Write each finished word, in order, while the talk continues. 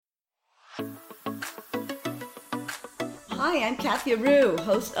Hi, I'm Kathy Rue,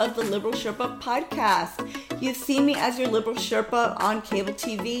 host of the Liberal Sherpa podcast. You've seen me as your Liberal Sherpa on cable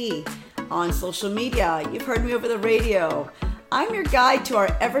TV, on social media. You've heard me over the radio. I'm your guide to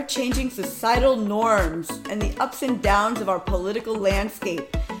our ever-changing societal norms and the ups and downs of our political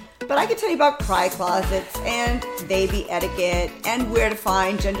landscape. But I can tell you about cry closets and baby etiquette and where to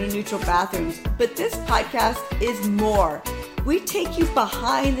find gender-neutral bathrooms. But this podcast is more. We take you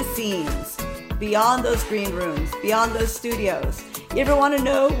behind the scenes, beyond those green rooms, beyond those studios. You ever want to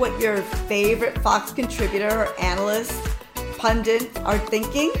know what your favorite Fox contributor or analyst, pundit are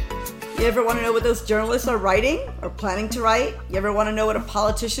thinking? You ever want to know what those journalists are writing or planning to write? You ever want to know what a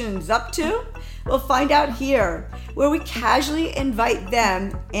politician is up to? Well, find out here, where we casually invite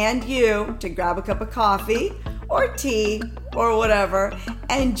them and you to grab a cup of coffee or tea or whatever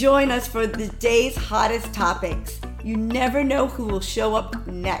and join us for the day's hottest topics. You never know who will show up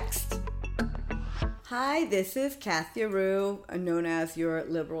next. Hi, this is Kathy Rue, known as your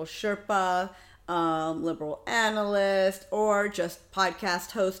Liberal Sherpa, liberal analyst, or just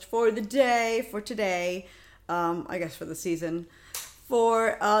podcast host for the day, for today, I guess for the season,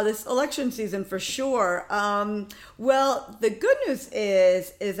 for this election season for sure. Well, the good news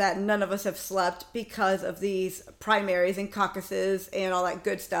is that none of us have slept because of these primaries and caucuses and all that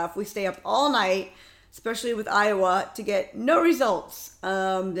good stuff. We stay up all night, especially with Iowa, to get no results.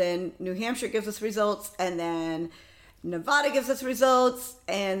 Then New Hampshire gives us results, and then Nevada gives us results,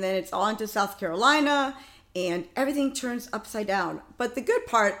 and then it's on to South Carolina, and everything turns upside down. But the good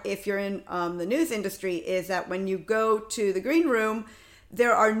part, if you're in the news industry, is that when you go to the green room,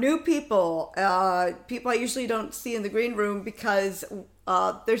 there are new people I usually don't see in the green room because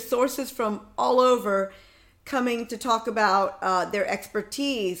there's sources from all over coming to talk about their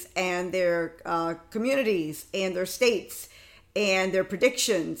expertise and their communities and their states and their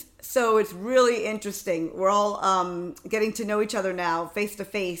predictions. So it's really interesting. We're all getting to know each other now face to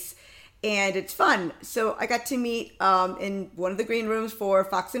face, and it's fun. So I got to meet in one of the green rooms for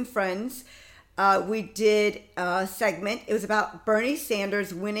Fox and Friends. We did a segment. It was about Bernie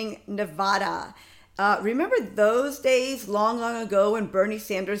Sanders winning Nevada. Remember those days long ago when Bernie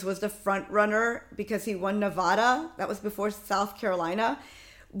Sanders was the front runner because he won Nevada? That was before South Carolina.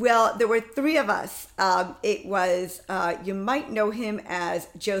 Well, there were three of us. It was, you might know him as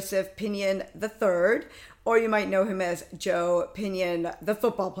Joseph Pinion III, or you might know him as Joe Pinion, the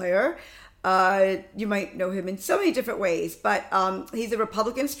football player. You might know him in so many different ways, but he's a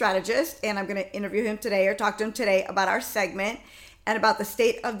Republican strategist, and I'm going to interview him today or talk to him today about our segment and about the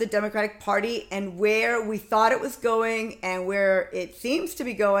state of the Democratic Party and where we thought it was going and where it seems to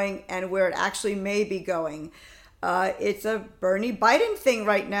be going and where it actually may be going. It's a Bernie Biden thing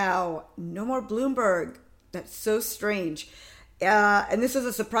right now. No more Bloomberg. That's so strange. And this was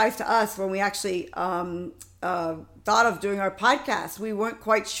a surprise to us when we actually thought of doing our podcast. We weren't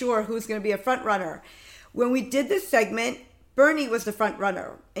quite sure who's going to be a front runner. When we did this segment, Bernie was the front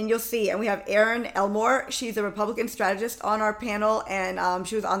runner, and you'll see. And we have Erin Elmore. She's a Republican strategist on our panel, and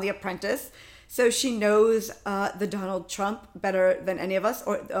she was on The Apprentice. So she knows the Donald Trump better than any of us,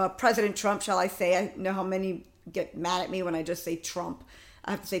 or President Trump, shall I say. I know how many get mad at me when I just say Trump.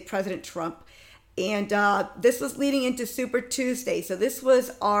 I have to say President Trump. And this was leading into Super Tuesday. So this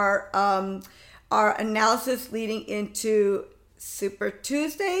was our analysis leading into Super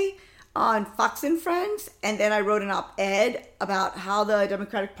Tuesday on Fox and Friends. And then I wrote an op-ed about how the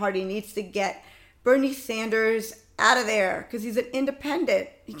Democratic Party needs to get Bernie Sanders out of there because he's an independent.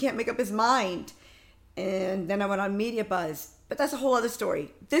 He can't make up his mind. And then I went on Media Buzz. But that's a whole other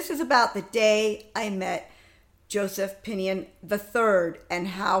story. This is about the day I met Joseph Pinion III and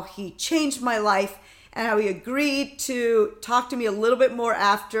how he changed my life and how he agreed to talk to me a little bit more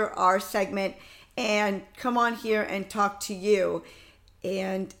after our segment and come on here and talk to you.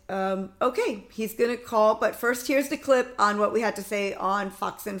 And okay, he's going to call. But first, here's the clip on what we had to say on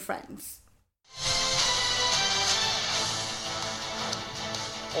Fox and Friends.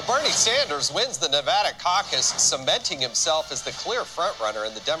 Well, Bernie Sanders wins the Nevada caucus, cementing himself as the clear frontrunner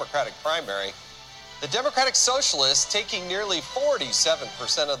in the Democratic primary. The Democratic Socialists taking nearly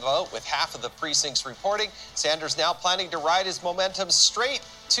 47% of the vote, with half of the precincts reporting. Sanders now planning to ride his momentum straight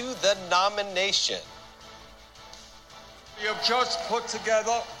to the nomination. We have just put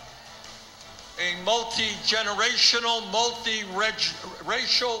together a multi-generational,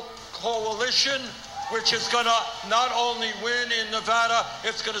 multi-racial coalition, which is going to not only win in Nevada,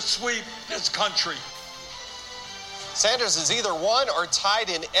 it's going to sweep this country. Sanders has either won or tied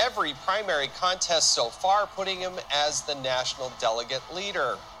in every primary contest so far, putting him as the national delegate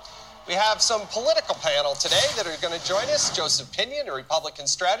leader. We have some political panel today that are going to join us. Joseph Pinion, a Republican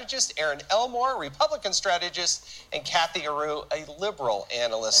strategist, Aaron Elmore, Republican strategist, and Kathy Aru, a liberal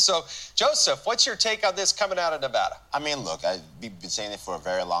analyst. So, Joseph, what's your take on this coming out of Nevada? I mean, look, I've been saying it for a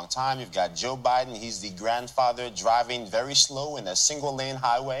very long time. You've got Joe Biden. He's the grandfather driving very slow in a single-lane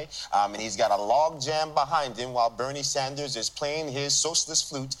highway, and he's got a log jam behind him while Bernie Sanders is playing his socialist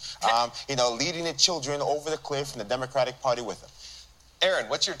flute, leading the children over the cliff in the Democratic Party with him. Aaron,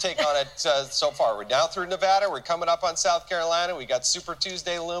 what's your take on it so far? We're down through Nevada. We're coming up on South Carolina. We got Super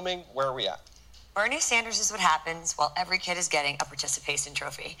Tuesday looming. Where are we at? Bernie Sanders is what happens while every kid is getting a participation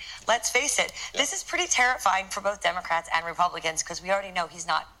trophy. Let's face it, This is pretty terrifying for both Democrats and Republicans because we already know he's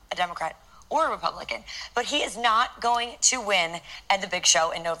not a Democrat or a Republican, but he is not going to win at the big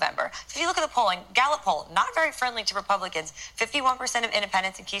show in November. If you look at the polling, Gallup poll, not very friendly to Republicans. 51% of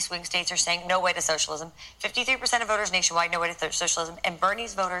independents in key swing states are saying no way to socialism. 53% of voters nationwide, no way to socialism. And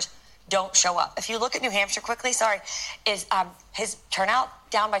Bernie's voters don't show up. If you look at New Hampshire quickly, is his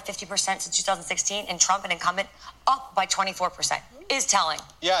turnout down by 50% since 2016, and Trump, an incumbent, up by 24%, is telling.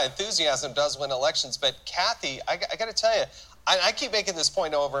 Yeah, enthusiasm does win elections. But Kathy, I got to tell you, I keep making this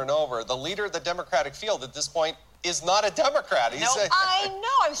point over and over. The leader of the Democratic field at this point is not a Democrat. I know.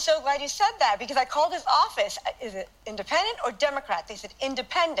 I'm so glad you said that because I called his office. Is it independent or Democrat? They said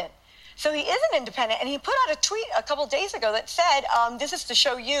independent. So he is an independent, and he put out a tweet a couple days ago that said, this is to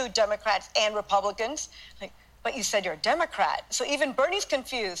show you, Democrats and Republicans, but you said you're a Democrat. So even Bernie's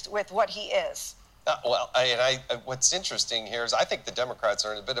confused with what he is. What's interesting here is I think the Democrats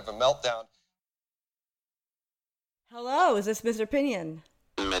are in a bit of a meltdown. Hello, is this Mr. Pinion?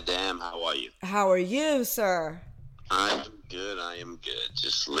 Madame, how are you? How are you, sir? I am good.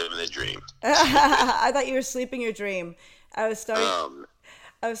 Just living the dream. I thought you were sleeping your dream. I was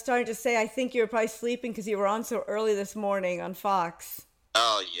starting to say I think you were probably sleeping because you were on so early this morning on Fox.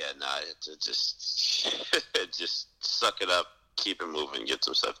 Oh, yeah, no, just suck it up, keep it moving, get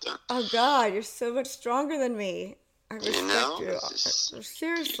some stuff done. Oh, God, you're so much stronger than me. I respect you.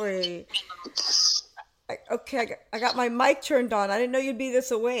 Seriously. I got my mic turned on. I didn't know you'd be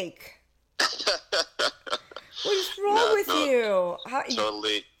this awake. What is wrong with you?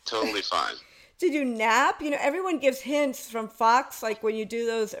 Totally fine. Did you nap? Everyone gives hints from Fox, like when you do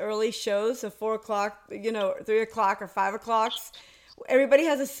those early shows of 4 o'clock, 3 o'clock or 5 o'clocks. Everybody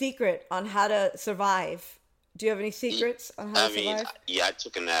has a secret on how to survive. Do you have any secrets on how to survive? I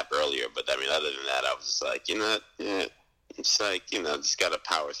took a nap earlier, but other than that, I was just like, it's like, just got to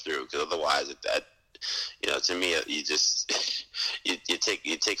power through because otherwise to me, you just you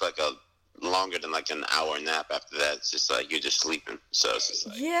take like a longer than like an hour nap after that. It's just like you're just sleeping. So it's just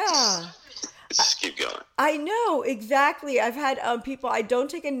like just keep going. I know exactly. I've had people. I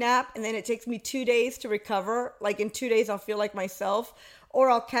don't take a nap, and then it takes me 2 days to recover. Like in 2 days, I'll feel like myself, or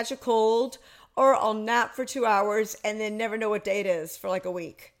I'll catch a cold, or I'll nap for 2 hours, and then never know what day it is for like a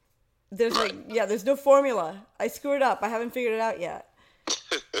week. There's there's no formula. I screwed up. I haven't figured it out yet.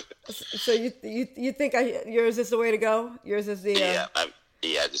 So you think yours is the way to go? Yours is the I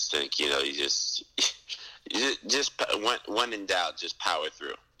just think you just when in doubt, just power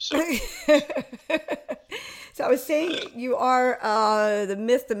through. So, so I was saying you are the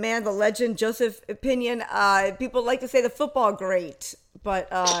myth, the man, the legend, Joseph Pinion. People like to say the football great, but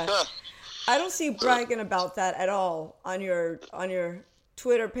I don't see you bragging about that at all on your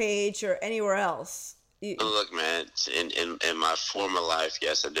Twitter page or anywhere else. Look, man, in my former life,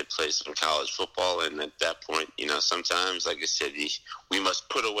 yes, I did play some college football, and at that point, sometimes, like I said, we must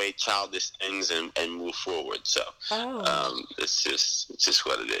put away childish things and move forward. So, it's just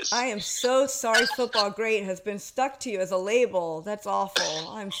what it is. I am so sorry. Football great has been stuck to you as a label. That's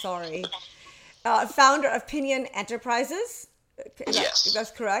awful. I'm sorry. Founder of Pinion Enterprises. Yes, that's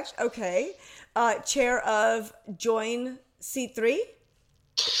correct. Okay. Chair of Join C3.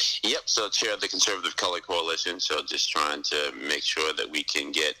 Yep, so chair of the Conservative Color Coalition, so just trying to make sure that we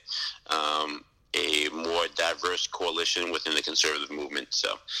can get a more diverse coalition within the conservative movement.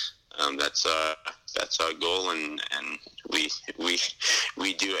 So that's our goal, and we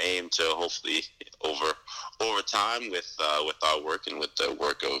do aim to hopefully over time with our work and with the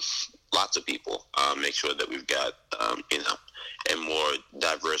work of lots of people, make sure that we've got a more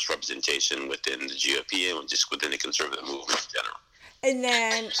diverse representation within the GOP and just within the conservative movement in general. And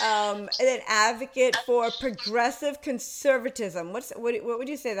then advocate for progressive conservatism. What would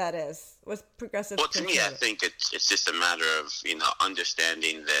you say that is? What's progressive? Well, to me, I think it's just a matter of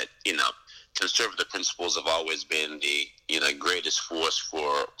understanding that conservative principles have always been the greatest force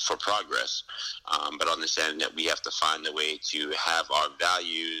for progress, but understanding that we have to find a way to have our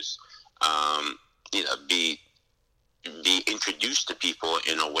values be be introduced to people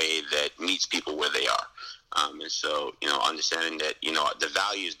in a way that meets people where they are. And so, understanding that, the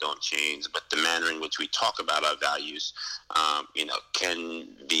values don't change, but the manner in which we talk about our values, can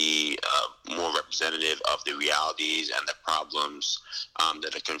be more representative of the realities and the problems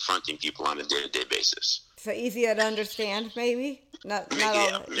that are confronting people on a day-to-day basis. So easier to understand, maybe?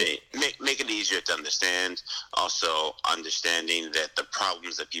 Make it easier to understand. Also, understanding that the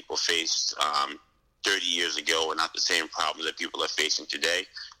problems that people faced 30 years ago are not the same problems that people are facing today,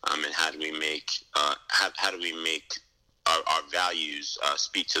 and how do we make our values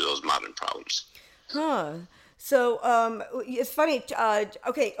speak to those modern problems? So it's funny.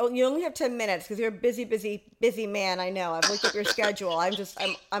 Okay, you only have 10 minutes because you're a busy man. I know. I've looked at your schedule.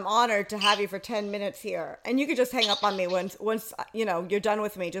 I'm honored to have you for 10 minutes here, and you could just hang up on me once you're done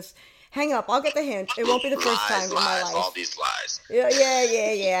with me. Just hang up. I'll get the hint. It won't be the first time in my life. All these lies.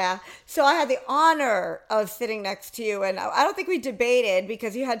 Yeah. So I had the honor of sitting next to you, and I don't think we debated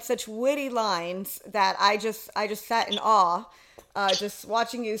because you had such witty lines that I just sat in awe, just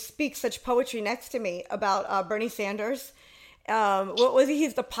watching you speak such poetry next to me about Bernie Sanders. What was he?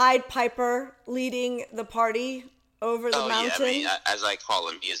 He's the Pied Piper leading the party over the mountain. Yeah, as I call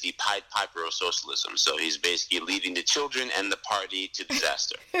him, he is the Pied Piper of socialism. So he's basically leading the children and the party to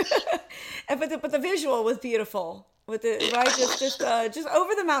disaster. But the visual was beautiful. With the just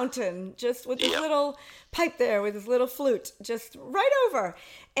over the mountain, just with his little pipe there, with his little flute, just right over.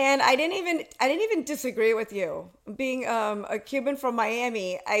 And I didn't even disagree with you. Being a Cuban from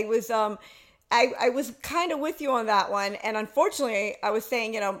Miami, I was kind of with you on that one. And unfortunately, I was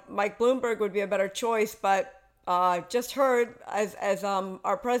saying, Mike Bloomberg would be a better choice, but just heard, as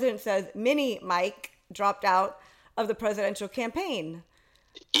our president says, Mini Mike dropped out of the presidential campaign.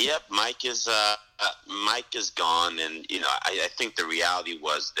 Yep, Mike is gone, and I think the reality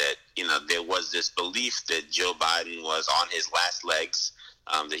was that there was this belief that Joe Biden was on his last legs,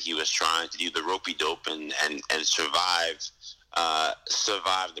 that he was trying to do the ropey dope and survive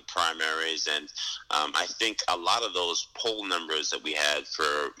the primaries, and I think a lot of those poll numbers that we had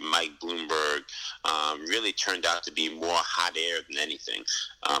for Mike Bloomberg really turned out to be more hot air than anything.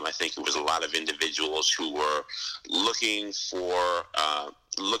 I think it was a lot of individuals who were looking for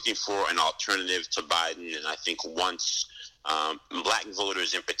an alternative to Biden, and I think once black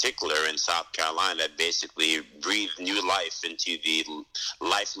voters in particular in South Carolina basically breathed new life into the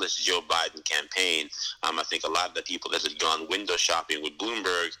lifeless Joe Biden campaign. I think a lot of the people that had gone window shopping with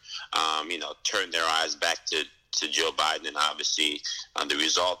Bloomberg, turned their eyes back to Joe Biden, and obviously the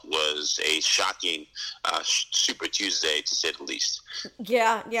result was a shocking Super Tuesday, to say the least.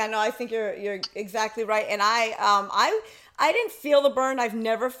 Yeah, no, I think you're exactly right, and I didn't feel the burn. I've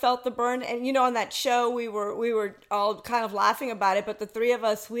never felt the burn, and on that show we were all kind of laughing about it, but the three of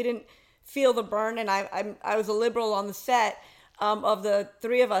us, we didn't feel the burn, and I was a liberal on the set of the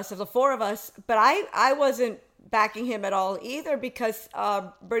three of us, of the four of us, but I wasn't backing him at all either because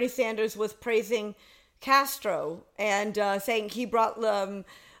Bernie Sanders was praising Castro and saying he brought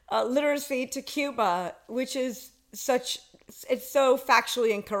literacy to Cuba, which is it's so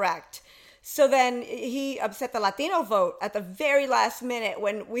factually incorrect. So then he upset the Latino vote at the very last minute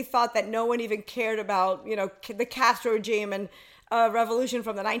when we thought that no one even cared about, the Castro regime and revolution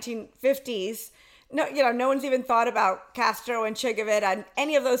from the 1950s. No one's even thought about Castro and Che Guevara and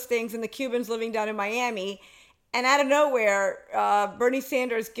any of those things and the Cubans living down in Miami. And out of nowhere, Bernie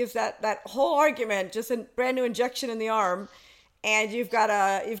Sanders gives that whole argument just a brand new injection in the arm, and you've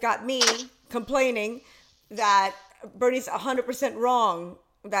got me complaining that Bernie's 100% wrong,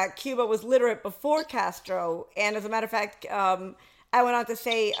 that Cuba was literate before Castro, and as a matter of fact, I went on to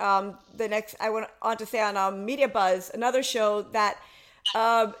say on Media Buzz, another show, that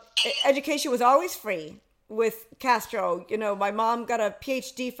education was always free with Castro. My mom got a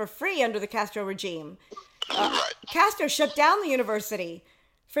PhD for free under the Castro regime. Castro shut down the university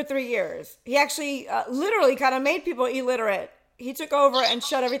for 3 years. He actually literally kind of made people illiterate. He took over and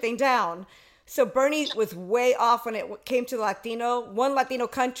shut everything down. So Bernie was way off when it came to one Latino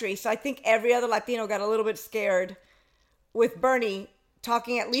country. So I think every other Latino got a little bit scared with Bernie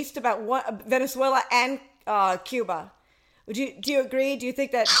talking at least about Venezuela and Cuba. Do you agree? Do you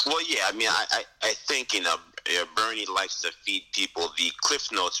think that? Well, yeah. I mean, I think Bernie likes to feed people the Cliff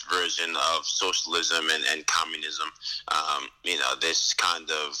Notes version of socialism and communism.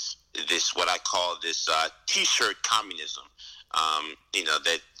 This what I call this T-shirt communism.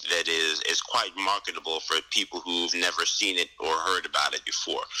 That is quite marketable for people who've never seen it or heard about it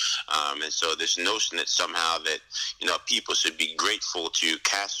before. And so this notion that somehow that, people should be grateful to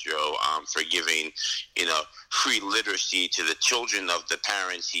Castro for giving, free literacy to the children of the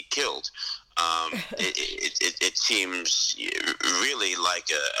parents he killed. It seems really like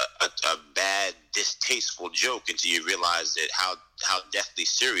a bad, distasteful joke until you realize that how deathly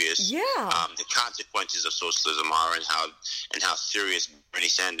serious the consequences of socialism are, and how serious Bernie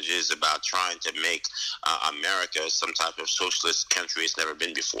Sanders is about trying to make America some type of socialist country it's never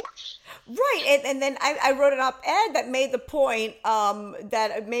been before. Right, and then I wrote an op-ed that made the point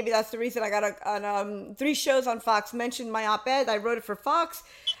that maybe that's the reason I got on 3 shows on Fox mentioned my op-ed. I wrote it for Fox.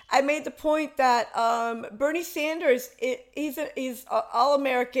 I made the point that Bernie Sanders, he's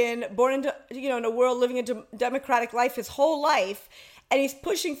all-American, born into in a world living a democratic life his whole life, and he's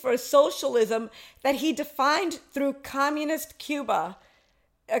pushing for a socialism that he defined through communist Cuba,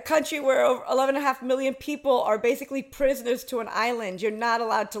 a country where over 11.5 million people are basically prisoners to an island. You're not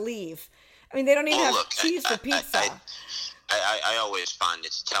allowed to leave. I mean, they don't even have cheese for pizza. I always find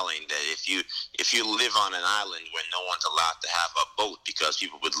it's telling that if you live on an island where no one's allowed to have a boat because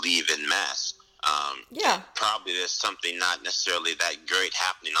people would leave en masse, probably there's something not necessarily that great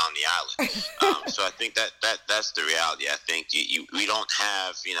happening on the island. So I think that's the reality. I think we don't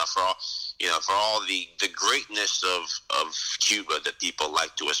have, for all the greatness of Cuba that people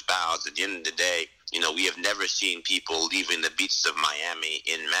like to espouse, at the end of the day, we have never seen people leaving the beaches of Miami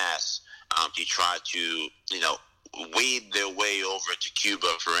en masse to try to, wade their way over to Cuba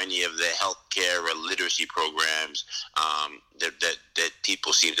for any of the healthcare or literacy programs that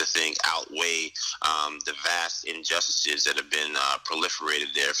people seem to think outweigh the vast injustices that have been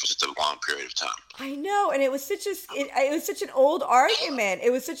proliferated there for such a long period of time. I know, and it was such an old argument.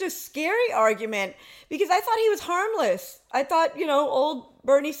 It was such a scary argument because I thought he was harmless. I thought, old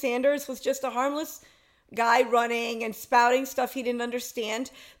Bernie Sanders was just a harmless guy running and spouting stuff he didn't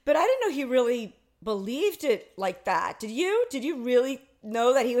understand. But I didn't know he really believed it like that. Did you? Did you really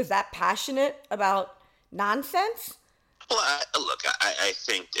know that he was that passionate about nonsense? Well, I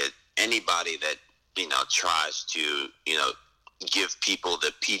think that anybody that, tries to, give people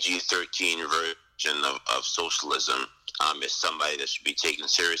the PG-13 version of socialism is somebody that should be taken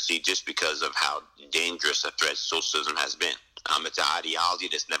seriously just because of how dangerous a threat socialism has been. It's an ideology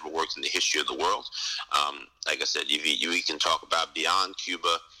that's never worked in the history of the world. Like I said, we can talk about beyond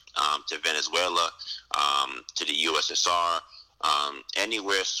Cuba, to Venezuela, to the USSR.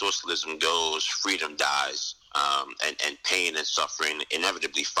 Anywhere socialism goes, freedom dies, and pain and suffering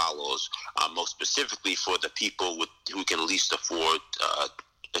inevitably follows. Most specifically for the people who can least afford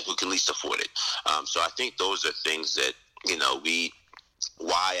it. So I think those are things that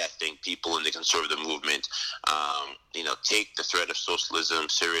why I think people in the conservative movement, take the threat of socialism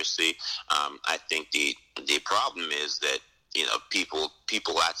seriously. I think the problem is that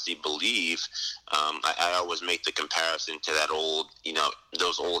people actually believe. I always make the comparison to that old,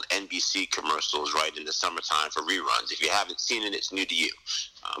 those old NBC commercials, right, in the summertime for reruns. If you haven't seen it, it's new to you.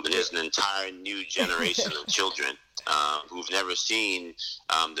 And there's an entire new generation of children who've never seen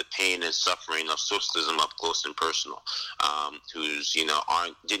the pain and suffering of socialism up close and personal, who's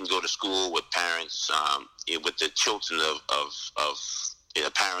didn't go to school with parents, with the children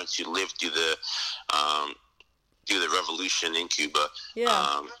of parents who lived through the revolution in Cuba,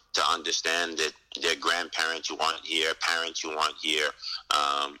 to understand that their grandparents who aren't here, parents who aren't here,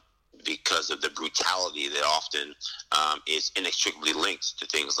 because of the brutality that often is inextricably linked to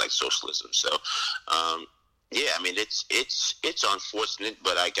things like socialism. So, it's unfortunate,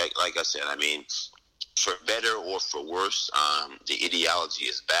 but like I said, for better or for worse, the ideology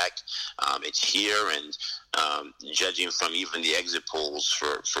is back. It's here, and judging from even the exit polls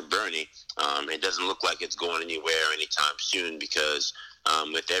for Bernie, it doesn't look like it's going anywhere anytime soon, because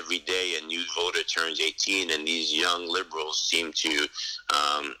with every day a new voter turns 18, and these young liberals seem to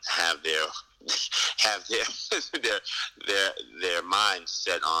have their minds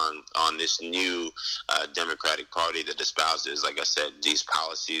set on this new Democratic Party that espouses, like I said, these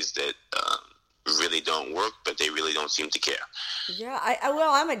policies that really don't work, but they really don't seem to care. Yeah,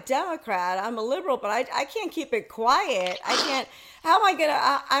 I'm a Democrat. I'm a liberal, but I can't keep it quiet. I can't. How am I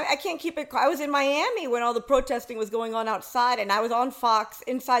gonna? I can't keep it quiet. I was in Miami when all the protesting was going on outside, and I was on Fox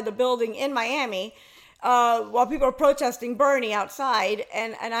inside the building in Miami while people were protesting Bernie outside,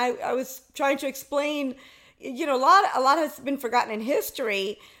 and I was trying to explain. A lot has been forgotten in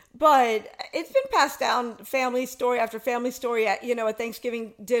history, but it's been passed down family story after family story at a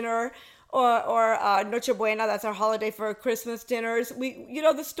Thanksgiving dinner. Or Noche Buena, that's our holiday for Christmas dinners.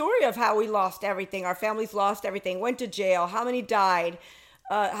 The story of how we lost everything. Our families lost everything, went to jail, how many died,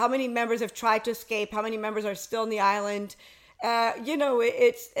 how many members have tried to escape, how many members are still on the island. And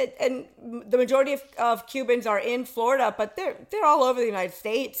the majority of Cubans are in Florida, but they're all over the United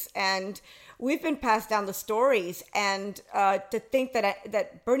States. And we've been passed down the stories, and to think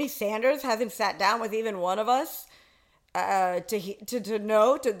that Bernie Sanders hasn't sat down with even one of us to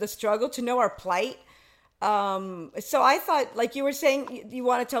know the struggle, to know our plight. So I thought, like you were saying, you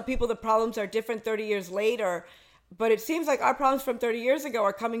want to tell people the problems are different 30 years later, but it seems like our problems from 30 years ago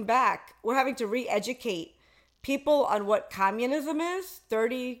are coming back. We're having to re-educate people on what communism is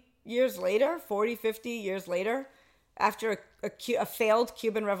 30 years later, 40, 50 years later, after a failed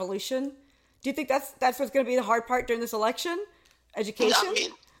Cuban revolution. Do you think that's what's going to be the hard part during this election? Education?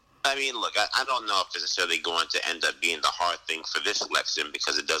 I mean, look, I don't know if it's necessarily going to end up being the hard thing for this election,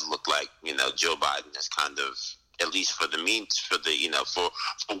 because it does look like, Joe Biden has kind of, at least for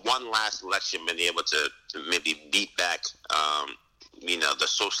one last election, been able to maybe beat back, the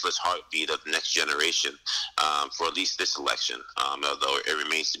socialist heartbeat of the next generation for at least this election, although it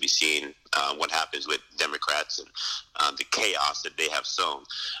remains to be seen what happens with Democrats and the chaos that they have sown.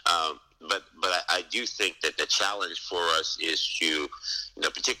 But I do think that the challenge for us is to,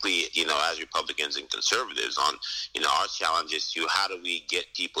 particularly, as Republicans and conservatives our challenge is to how do we get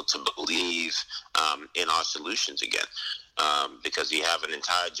people to believe in our solutions again? Because you have an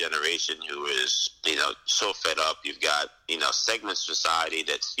entire generation who is, so fed up. You've got, segments of society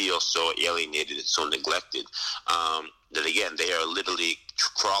that feel so alienated and so neglected that, again, they are literally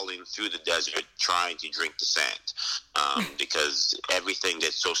crawling through the desert trying to drink the sand because everything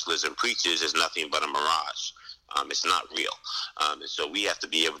that socialism preaches is nothing but a mirage. It's not real. And so we have to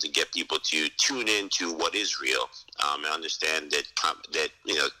be able to get people to tune into what is real and understand that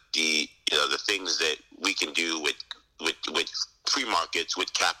the things that we can do with free markets,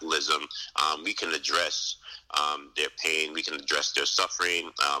 with capitalism, we can address their pain, we can address their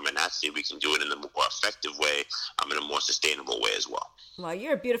suffering, and actually we can do it in a more effective way, in a more sustainable way as well. Well,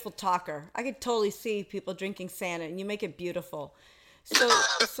 you're a beautiful talker. I could totally see people drinking sand, and you make it beautiful. So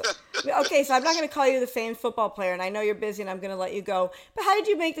I'm not going to call you the famed football player, and I know you're busy, and I'm going to let you go. But how did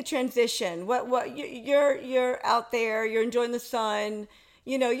you make the transition? You're out there, you're enjoying the sun.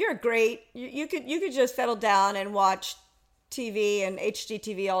 You're great. You could just settle down and watch TV and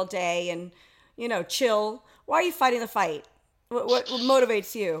HGTV all day and, chill. Why are you fighting the fight? What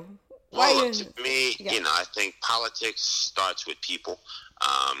motivates you? Well, to me, I think politics starts with people.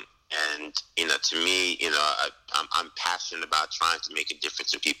 And, to me, I'm passionate about trying to make a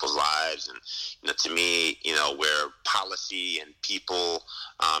difference in people's lives. And, to me, where policy and people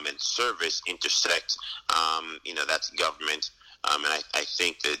and service intersect, that's government. And I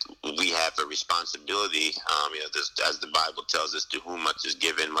think that we have a responsibility, as the Bible tells us, to whom much is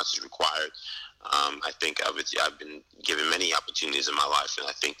given, much is required. I think I've been given many opportunities in my life, and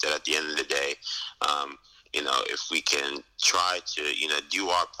I think that at the end of the day, if we can try to, do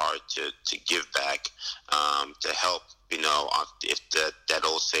our part to give back, to help, if that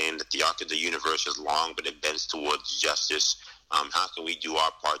old saying that the arc of the universe is long, but it bends towards justice. How can we do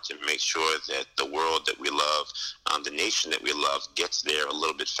our part to make sure that the world that we love, the nation that we love, gets there a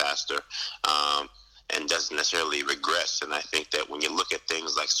little bit faster and doesn't necessarily regress? And I think that when you look at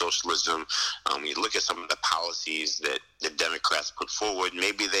things like socialism, when you look at some of the policies that the Democrats put forward,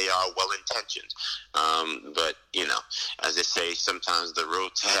 maybe they are well-intentioned. But, as they say, sometimes the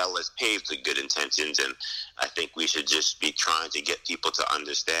road to hell is paved with good intentions. And I think we should just be trying to get people to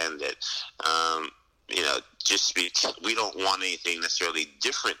understand that, we don't want anything necessarily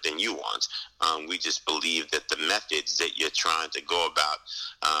different than you want. We just believe that the methods that you're trying to go about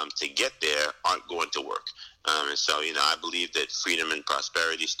to get there aren't going to work. And so, I believe that freedom and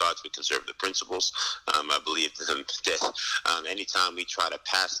prosperity starts with conservative principles. I believe that anytime we try to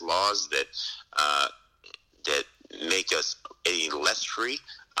pass laws that make us any less free,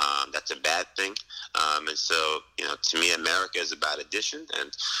 that's a bad thing. And so, to me, America is about addition.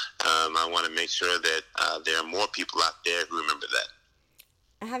 And I want to make sure that there are more people out there who remember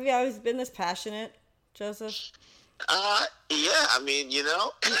that. Have you always been this passionate, Joseph? Yeah,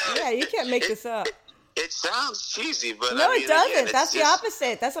 Yeah, you can't make this up. It sounds cheesy, but no, it doesn't. Again, that's the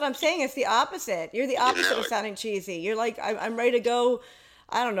opposite. That's what I'm saying. It's the opposite. You're the opposite of sounding cheesy. You're like, I'm ready to go,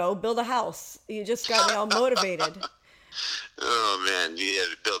 I don't know, build a house. You just got me all motivated. Oh man, yeah,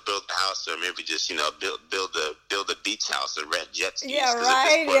 build a house, or maybe just build a beach house and rent jet skis. Yeah,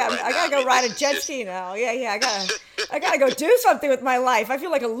 right. Yeah, I gotta go ride a jet ski now. Yeah, I gotta go do something with my life. I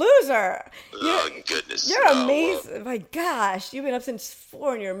feel like a loser. Goodness, you're amazing. My gosh, you've been up since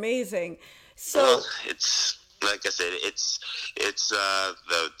 4, and you're amazing. So it's like I said, it's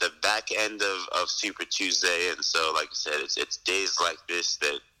the back end of Super Tuesday, and so like I said, it's days like this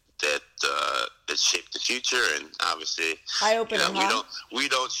that that shaped the future. And obviously, we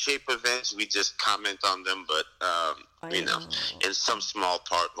don't shape events; we just comment on them. But in some small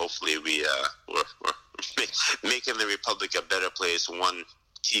part, hopefully, we're making the Republic a better place, one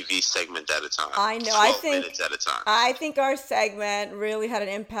TV segment at a time. I know. 12 minutes at a time. I think our segment really had an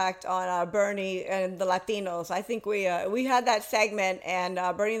impact on Bernie and the Latinos. I think we had that segment, and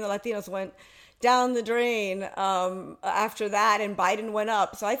Bernie and the Latinos went down the drain after that, and Biden went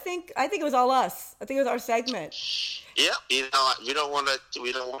up. So I think it was all us. I think it was our segment. Yeah, we don't want to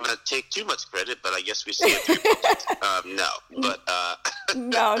take too much credit, but I guess we see it.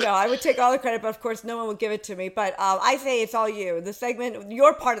 No, I would take all the credit, but of course no one would give it to me. But I say it's all you. The segment,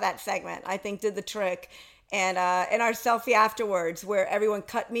 you're part of that segment, I think, did the trick. And in our selfie afterwards, where everyone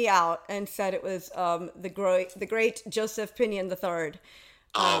cut me out and said it was the great Joseph Pinion III.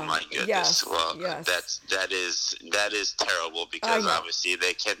 Oh my goodness! Yes, well, yes. that is terrible, because obviously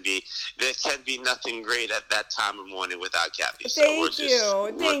there can be nothing great at that time of morning without Kathy. Thank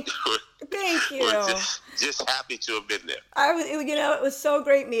you. We're just happy to have been there. It was so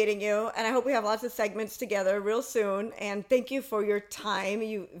great meeting you, and I hope we have lots of segments together real soon. And thank you for your time.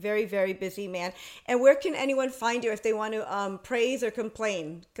 You very, very busy man. And where can anyone find you if they want to praise or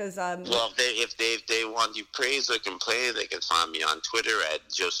complain? Because if they want to praise or complain, they can find me on Twitter at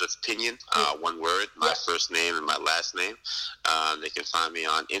Joseph Pinion, one word, my first name and my last name. They can find me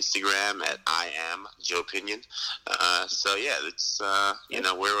on Instagram at I am Joe Pinion. It's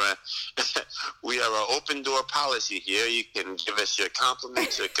we are an open door policy here. You can give us your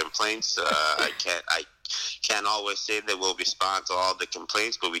compliments or complaints. I can't always say that we'll respond to all the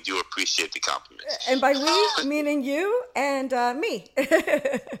complaints, but we do appreciate the compliments. And by we, meaning you and me.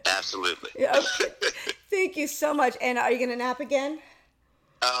 Absolutely. Okay. Thank you so much. And are you going to nap again?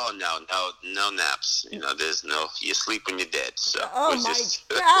 Oh, no naps. There's you sleep when you're dead. So oh my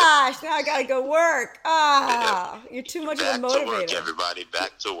gosh, now I gotta go work. You're too much of a motivator. Back to work, everybody,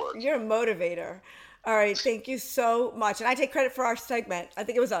 back to work. You're a motivator. All right, thank you so much. And I take credit for our segment. I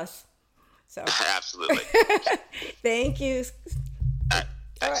think it was us. So absolutely. Thank you. All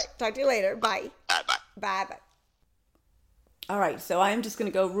right, talk to you later. Bye. Bye. Bye. All right, so I'm just going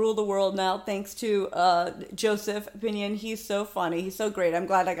to go rule the world now, thanks to Joseph Pinion. He's so funny. He's so great. I'm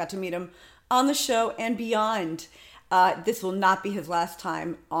glad I got to meet him on the show and beyond. This will not be his last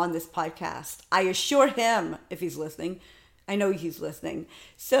time on this podcast. I assure him, if he's listening. I know he's listening.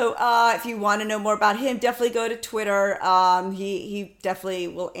 So if you want to know more about him, definitely go to Twitter. He definitely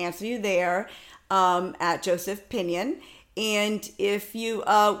will answer you there at Joseph Pinion. And if you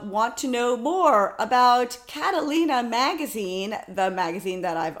want to know more about Catalina Magazine, the magazine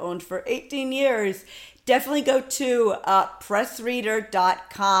that I've owned for 18 years, definitely go to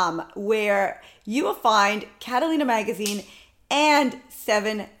pressreader.com, where you will find Catalina Magazine and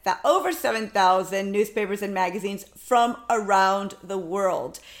over 7,000 newspapers and magazines from around the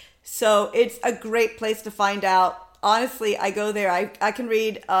world. So it's a great place to find out. Honestly, I go there. I can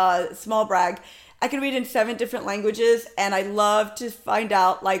read, small brag, I can read in 7 different languages, and I love to find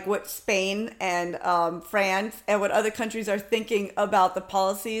out what Spain and France and what other countries are thinking about the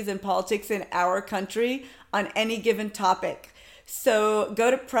policies and politics in our country on any given topic. So go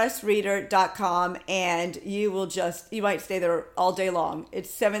to pressreader.com, and you might stay there all day long.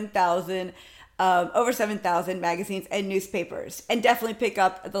 It's over 7,000 magazines and newspapers. And definitely pick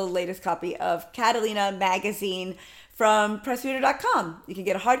up the latest copy of Catalina Magazine from pressreader.com. You can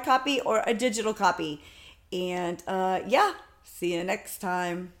get a hard copy or a digital copy. And see you next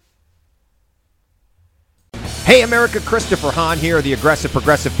time. Hey America, Christopher Hahn here, the Aggressive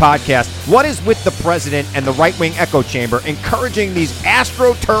Progressive Podcast. What is with the president and the right-wing echo chamber encouraging these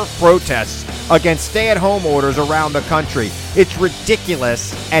AstroTurf protests against stay-at-home orders around the country? It's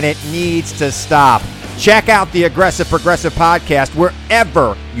ridiculous, and it needs to stop. Check out the Aggressive Progressive Podcast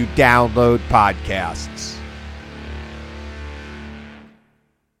wherever you download podcasts.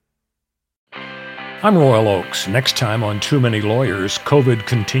 I'm Royal Oakes. Next time on Too Many Lawyers, COVID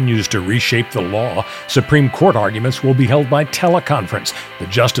continues to reshape the law. Supreme Court arguments will be held by teleconference. The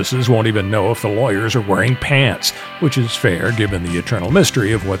justices won't even know if the lawyers are wearing pants, which is fair given the eternal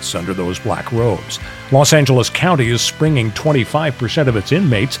mystery of what's under those black robes. Los Angeles County is springing 25% of its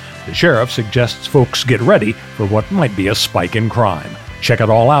inmates. The sheriff suggests folks get ready for what might be a spike in crime. Check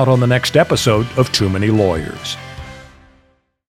it all out on the next episode of Too Many Lawyers.